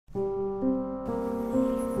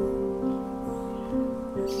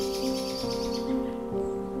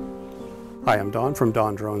Hi, I'm Don from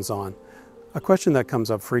DonDronesOn. A question that comes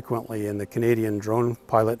up frequently in the Canadian drone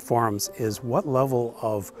pilot forums is what level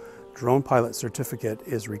of drone pilot certificate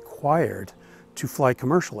is required to fly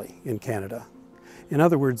commercially in Canada? In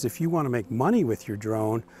other words, if you want to make money with your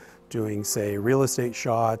drone doing, say, real estate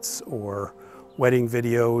shots or wedding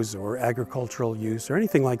videos or agricultural use or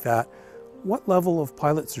anything like that, what level of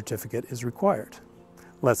pilot certificate is required?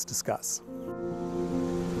 Let's discuss.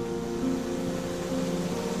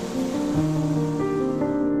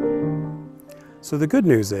 So the good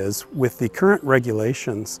news is, with the current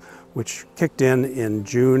regulations, which kicked in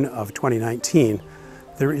June of 2019,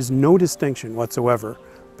 there is no distinction whatsoever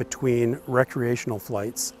between recreational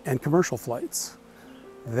flights and commercial flights.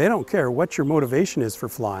 They don't care what your motivation is for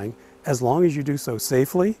flying, as long as you do so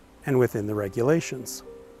safely and within the regulations.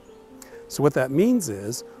 So what that means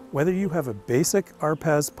is, whether you have a basic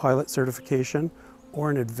RPAS pilot certification or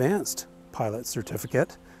an advanced pilot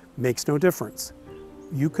certificate, makes no difference.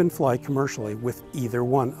 You can fly commercially with either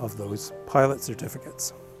one of those pilot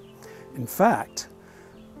certificates. In fact,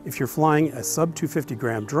 if you're flying a sub 250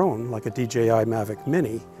 gram drone like a DJI Mavic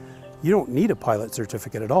Mini, you don't need a pilot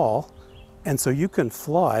certificate at all, and so you can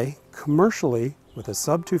fly commercially with a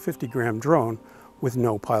sub 250 gram drone with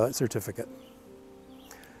no pilot certificate.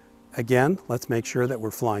 Again, let's make sure that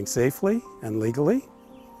we're flying safely and legally,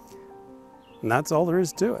 and that's all there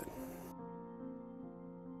is to it.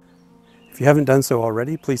 If you haven't done so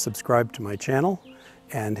already, please subscribe to my channel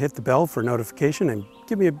and hit the bell for notification and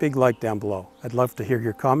give me a big like down below. I'd love to hear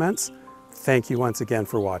your comments. Thank you once again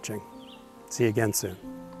for watching. See you again soon.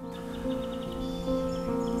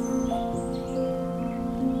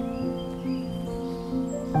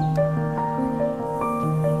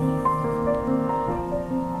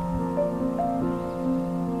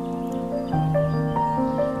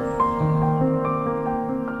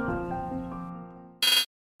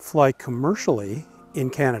 Fly commercially in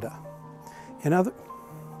Canada. In other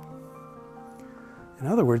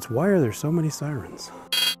words, why are there so many sirens?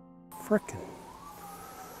 Frickin'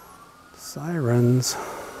 sirens.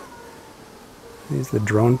 These the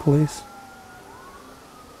drone police?